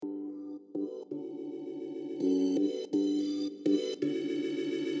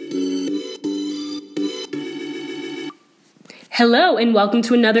Hello, and welcome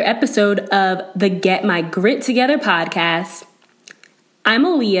to another episode of the Get My Grit Together podcast. I'm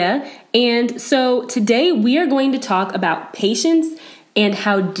Aaliyah, and so today we are going to talk about patience and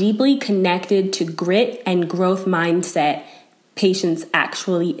how deeply connected to grit and growth mindset patience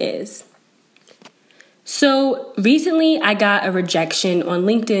actually is. So recently I got a rejection on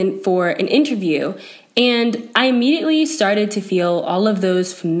LinkedIn for an interview, and I immediately started to feel all of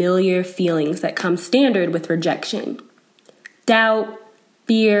those familiar feelings that come standard with rejection. Doubt,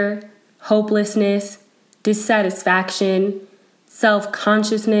 fear, hopelessness, dissatisfaction,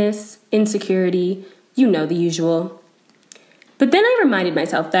 self-consciousness, insecurity, you know the usual. But then I reminded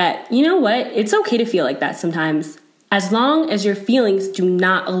myself that, you know what, it's okay to feel like that sometimes, as long as your feelings do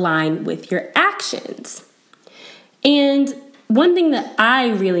not align with your actions. And one thing that I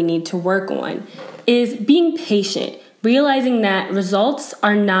really need to work on is being patient, realizing that results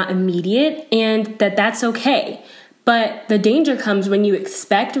are not immediate and that that's okay. But the danger comes when you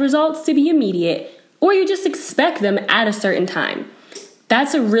expect results to be immediate or you just expect them at a certain time.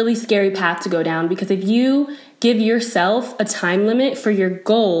 That's a really scary path to go down because if you give yourself a time limit for your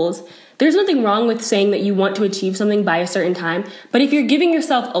goals, there's nothing wrong with saying that you want to achieve something by a certain time. But if you're giving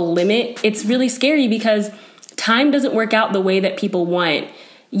yourself a limit, it's really scary because time doesn't work out the way that people want.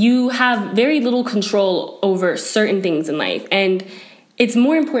 You have very little control over certain things in life. And it's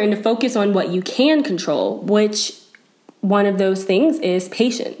more important to focus on what you can control, which one of those things is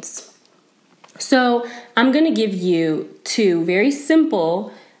patience. So I'm going to give you two very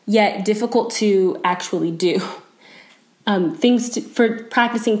simple yet difficult to actually do things for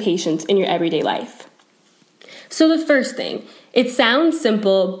practicing patience in your everyday life. So the first thing, it sounds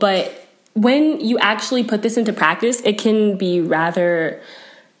simple, but when you actually put this into practice, it can be rather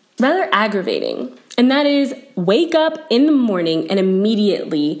aggravating. And that is wake up in the morning and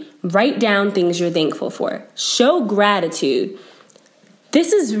immediately write down things you're thankful for. Show gratitude.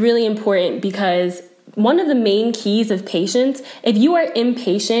 This is really important because one of the main keys of patience, if you are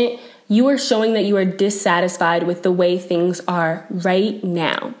impatient, you are showing that you are dissatisfied with the way things are right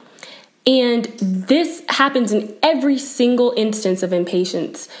now. And this happens in every single instance of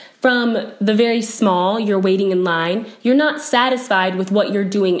impatience. From the very small, you're waiting in line, you're not satisfied with what you're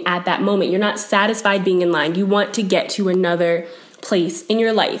doing at that moment. You're not satisfied being in line. You want to get to another place in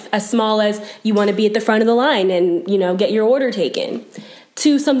your life, as small as you want to be at the front of the line and, get your order taken,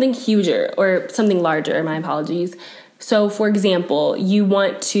 to something huger or something larger, my apologies. So, for example, you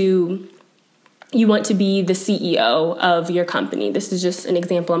want to be the CEO of your company. This is just an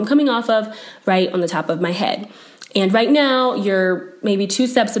example I'm coming off of right on the top of my head. And right now, you're maybe 2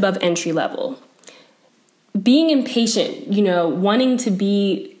 steps above entry level. Being impatient, wanting to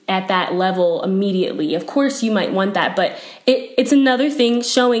be at that level immediately. Of course, you might want that, but it's another thing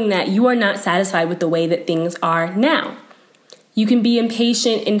showing that you are not satisfied with the way that things are now. You can be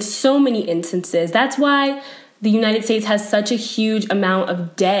impatient in so many instances. That's why the United States has such a huge amount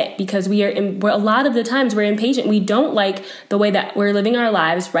of debt because we're a lot of the times we're impatient. We don't like the way that we're living our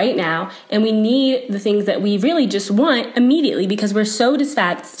lives right now, and we need the things that we really just want immediately because we're so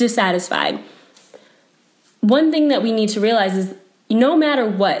dissatisfied. One thing that we need to realize is no matter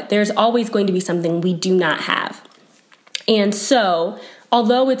what, there's always going to be something we do not have. And so,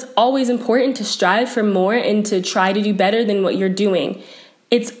 although it's always important to strive for more and to try to do better than what you're doing,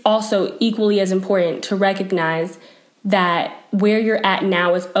 it's also equally as important to recognize that where you're at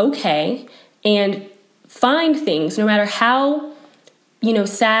now is okay and find things, no matter how,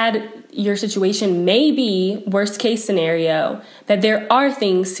 sad your situation may be, worst case scenario, that there are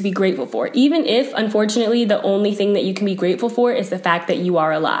things to be grateful for, even if, unfortunately, the only thing that you can be grateful for is the fact that you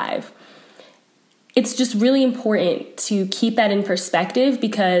are alive. It's just really important to keep that in perspective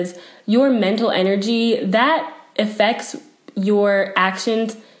because your mental energy, that affects your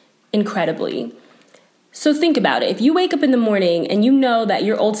actions incredibly. So think about it. If you wake up in the morning and you know that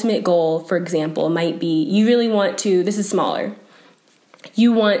your ultimate goal, for example, might be you really want to, this is smaller,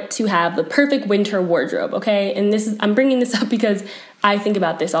 you want to have the perfect winter wardrobe, okay? And I'm bringing this up because I think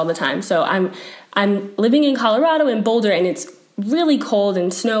about this all the time. So I'm living in Colorado in Boulder, and it's really cold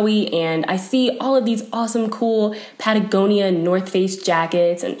and snowy, and I see all of these awesome, cool Patagonia North Face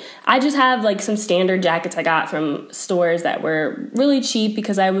jackets, and I just have some standard jackets I got from stores that were really cheap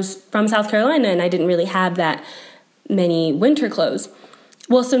because I was from South Carolina and I didn't really have that many winter clothes.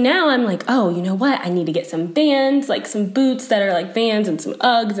 Well, so now I'm like, oh, you know what? I need to get some Vans, some boots that are like Vans and some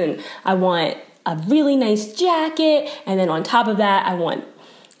Uggs, and I want a really nice jacket, and then on top of that, I want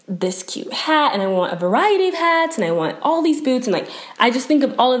this cute hat, and I want a variety of hats, and I want all these boots, and I just think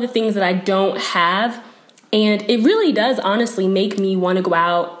of all of the things that I don't have, and it really does honestly make me want to go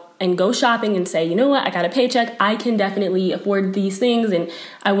out and go shopping and say, you know what, I got a paycheck, I can definitely afford these things and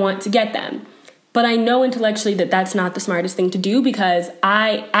I want to get them. But I know intellectually that that's not the smartest thing to do, because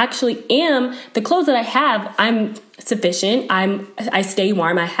I actually am, the clothes that I have, I'm sufficient. I stay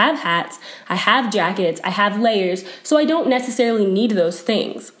warm. I have hats. I have jackets. I have layers. So I don't necessarily need those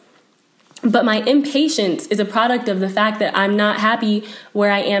things. But my impatience is a product of the fact that I'm not happy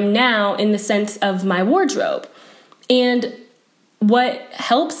where I am now in the sense of my wardrobe. And what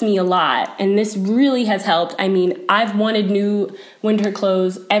helps me a lot, and this really has helped, I mean, I've wanted new winter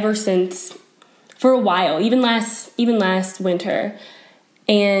clothes ever since, for a while, even last winter.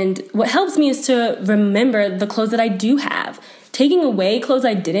 And what helps me is to remember the clothes that I do have. Taking away clothes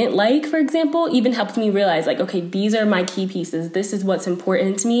I didn't like, for example, even helped me realize, like, okay, these are my key pieces. This is what's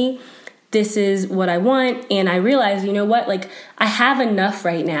important to me. This is what I want. And I realized, you know what, like, I have enough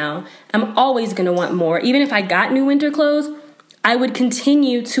right now. I'm always going to want more. Even if I got new winter clothes, I would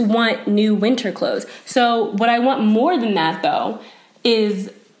continue to want new winter clothes. So what I want more than that, though,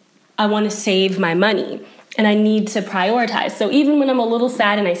 is I want to save my money and I need to prioritize. So even when I'm a little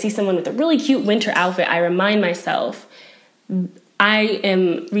sad and I see someone with a really cute winter outfit, I remind myself I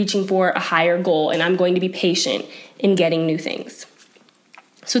am reaching for a higher goal and I'm going to be patient in getting new things.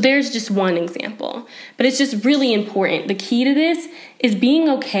 So there's just one example, but it's just really important. The key to this is being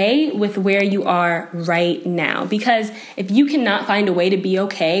okay with where you are right now, because if you cannot find a way to be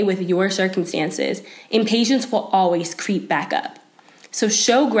okay with your circumstances, impatience will always creep back up. So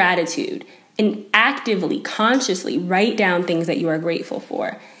show gratitude and actively, consciously write down things that you are grateful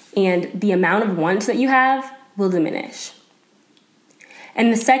for, and the amount of wants that you have will diminish.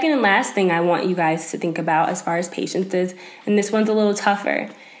 And the second and last thing I want you guys to think about as far as patience is, and this one's a little tougher,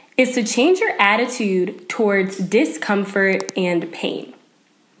 is to change your attitude towards discomfort and pain.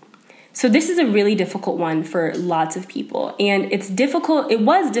 So this is a really difficult one for lots of people, and it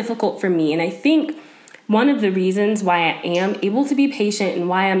was difficult for me, and I think one of the reasons why I am able to be patient and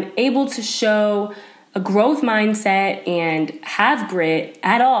why I'm able to show a growth mindset and have grit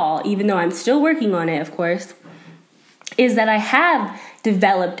at all, even though I'm still working on it, of course, is that I have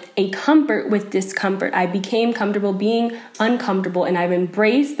developed a comfort with discomfort. I became comfortable being uncomfortable, and I've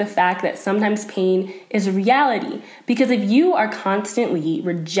embraced the fact that sometimes pain is a reality. Because if you are constantly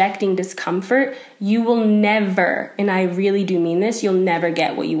rejecting discomfort, you will never, and I really do mean this, you'll never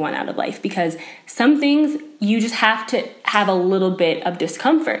get what you want out of life, because some things you just have to have a little bit of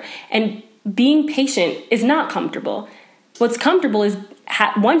discomfort. And being patient is not comfortable. What's comfortable is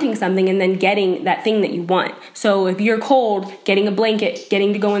wanting something and then getting that thing that you want. So if you're cold, getting a blanket,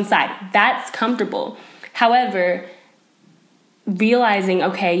 getting to go inside, that's comfortable. However, realizing,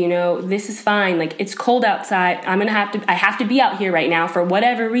 okay, you know, this is fine. Like, it's cold outside. I have to be out here right now for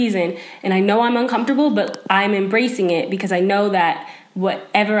whatever reason. And I know I'm uncomfortable, but I'm embracing it because I know that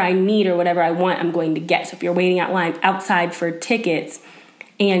whatever I need or whatever I want, I'm going to get. So if you're waiting outside for tickets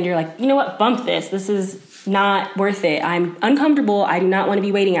and you're like, you know what, bump this. This is not worth it. I'm uncomfortable. I do not want to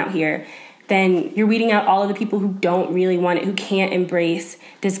be waiting out here. Then you're weeding out all of the people who don't really want it, who can't embrace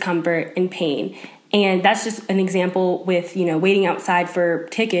discomfort and pain. And that's just an example with, you know, waiting outside for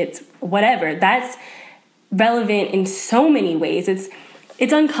tickets, whatever. That's relevant in so many ways.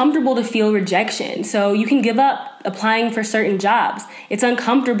 It's uncomfortable to feel rejection. So you can give up applying for certain jobs. It's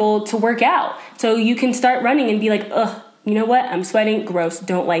uncomfortable to work out. So you can start running and be like, ugh, you know what? I'm sweating. Gross.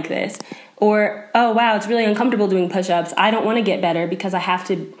 Don't like this. Or, oh, wow, it's really uncomfortable doing push-ups. I don't want to get better because I have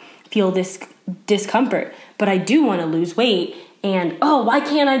to feel this discomfort. But I do want to lose weight. And, oh, why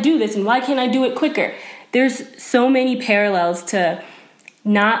can't I do this? And why can't I do it quicker? There's so many parallels to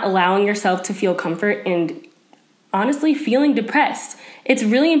not allowing yourself to feel comfort and honestly feeling depressed. It's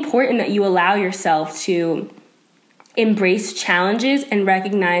really important that you allow yourself to embrace challenges and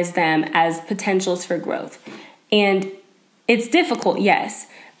recognize them as potentials for growth. And it's difficult, yes,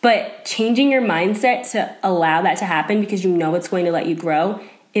 but changing your mindset to allow that to happen because you know it's going to let you grow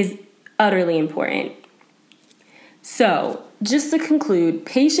is utterly important. So, just to conclude,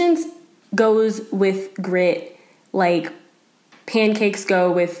 patience goes with grit like pancakes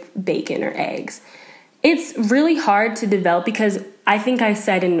go with bacon or eggs. It's really hard to develop because I think I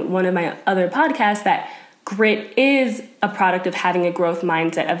said in one of my other podcasts that grit is a product of having a growth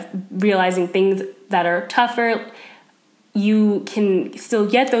mindset, of realizing things that are tougher. You can still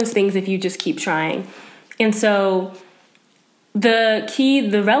get those things if you just keep trying. And so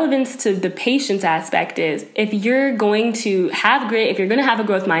the relevance to the patience aspect is if you're going to have grit, if you're going to have a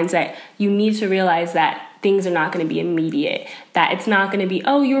growth mindset, you need to realize that things are not going to be immediate, that it's not going to be,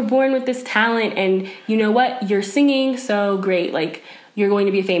 oh, you were born with this talent and you know what, you're singing, so great, like you're going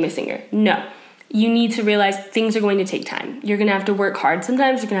to be a famous singer. No, you need to realize things are going to take time. You're going to have to work hard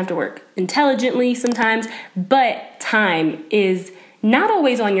sometimes. You're going to have to work intelligently sometimes. But time is not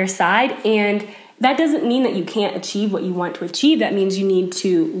always on your side. And that doesn't mean that you can't achieve what you want to achieve. That means you need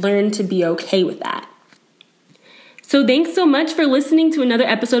to learn to be okay with that. So thanks so much for listening to another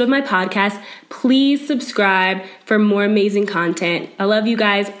episode of my podcast. Please subscribe for more amazing content. I love you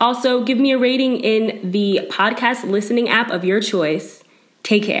guys. Also, give me a rating in the podcast listening app of your choice.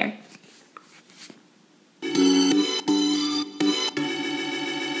 Take care.